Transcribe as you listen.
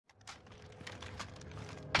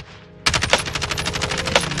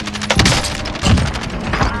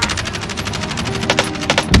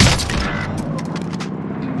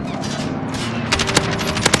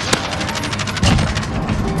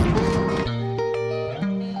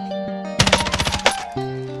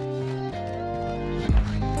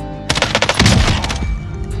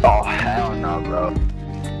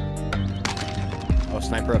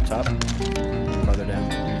Sniper up top. Farther down.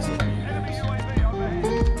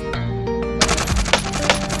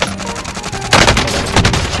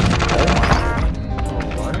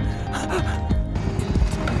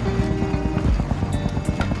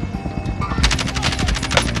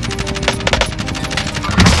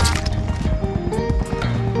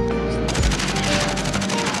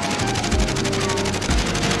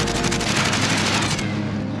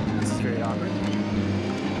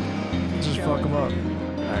 Fuck him up.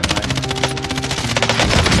 Alright, bye.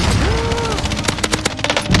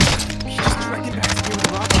 He's just directed back to me with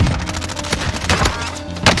a rocket.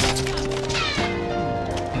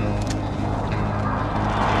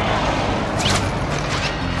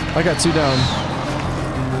 I got 2 down.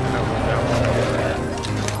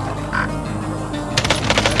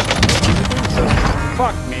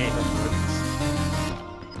 Fuck me.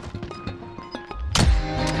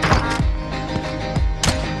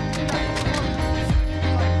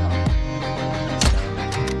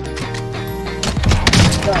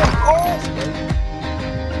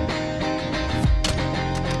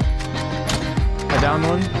 I down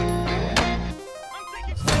 1.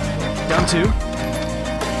 Down 2.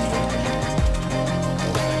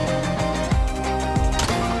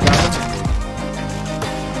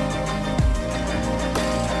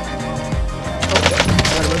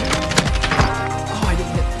 Oh, I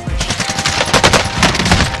didn't hit.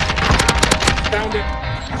 Found it.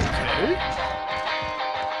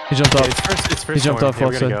 He jumped off. It's first He jumped off yeah,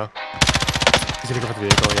 left we're side. gonna go. He's gonna go for the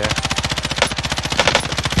vehicle, yeah.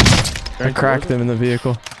 I cracked him in the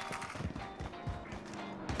vehicle.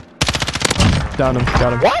 Down him.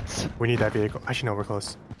 Got him. What? We need that vehicle. Actually, no, we're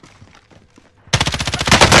close.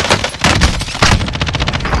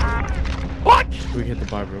 What? We hit the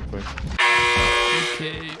bar real quick.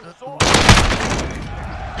 Okay.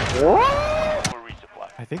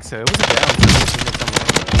 I think so. It was a down.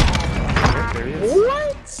 There he is.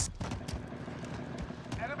 What?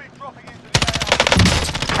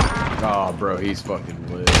 Oh, bro, he's fucking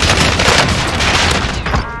lit.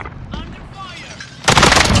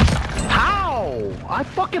 How? I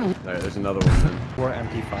fucking. Alright, there's another one. Then. 4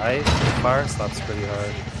 MP5 fire slaps pretty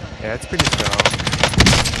hard. Yeah, it's pretty strong.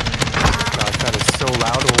 God, that is so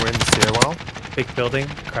loud when we're in the stairwell. Big building,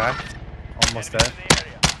 cracked, almost dead.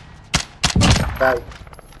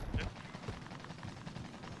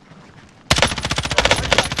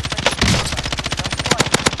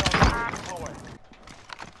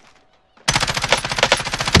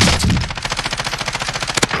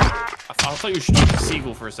 I thought you were shooting a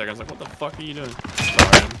seagull for a second. I was like, what the fuck are you doing?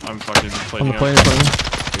 Sorry, I'm fucking On playing the plane in front of me.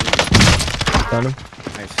 Down him.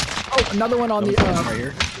 Nice. Oh, another one on the Right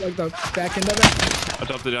here. like the back end of it. I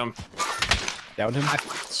dumped it down. Downed him. I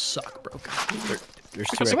suck, bro. There's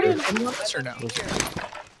 2 Is somebody right in there. any on this or no?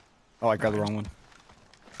 Oh, I grabbed the wrong one.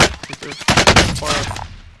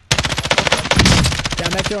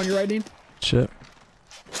 Down that kill on your right, Dean. Shit.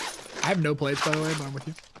 I have no plates, by the way, but I'm with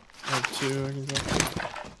you. I have 2. I can go.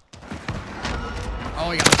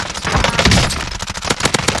 Oh, yeah.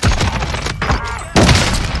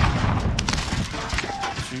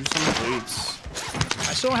 Choose some plates.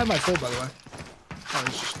 I still don't have my full, by the way. Oh,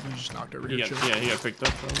 you just knocked over He here. got, Chill. yeah, he got picked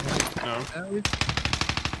up. No.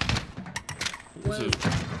 This is...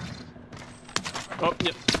 Oh,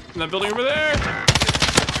 yep. In that building over there!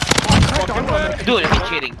 Fucking way! Dude, he's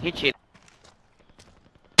cheating. He's cheating.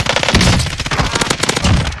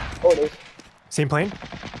 Same plane?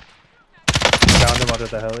 Downed him under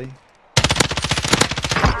the heli.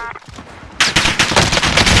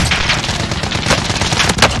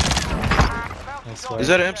 Nice Is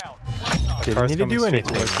that him? Didn't need to do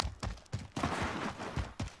anything.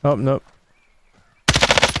 Oh, nope.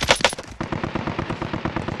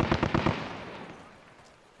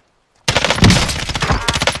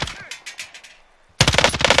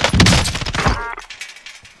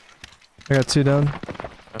 I got 2 down.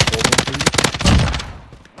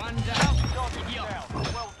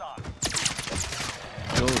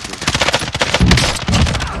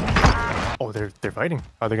 Oh, they're fighting.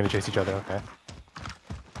 Oh, they're gonna chase each other. Okay.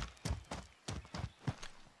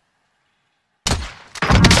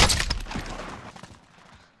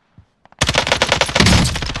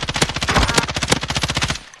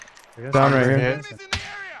 Down right here.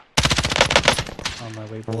 On my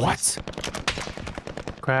way. Boys. What?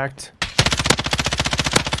 Cracked.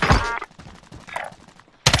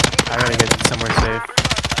 I gotta get somewhere safe.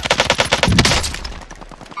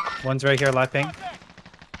 One's right here, left ping.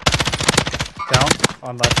 Down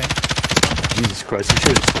on left ping. Jesus Christ, you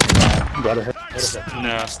should have got ahead.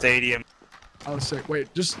 No, stadium. Oh, sick.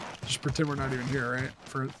 Wait, just pretend we're not even here, right?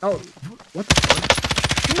 For what the fuck?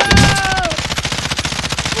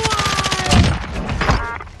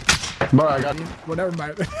 Bro, I got Whatever,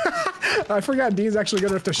 my. I forgot Dean's actually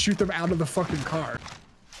gonna have to shoot them out of the fucking car.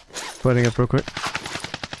 Putting up real quick.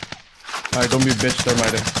 Alright, don't be a bitch, they're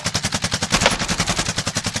mighty.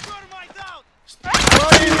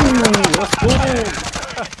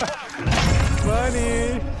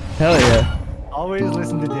 Funny. Hell yeah. Always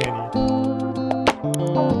listen to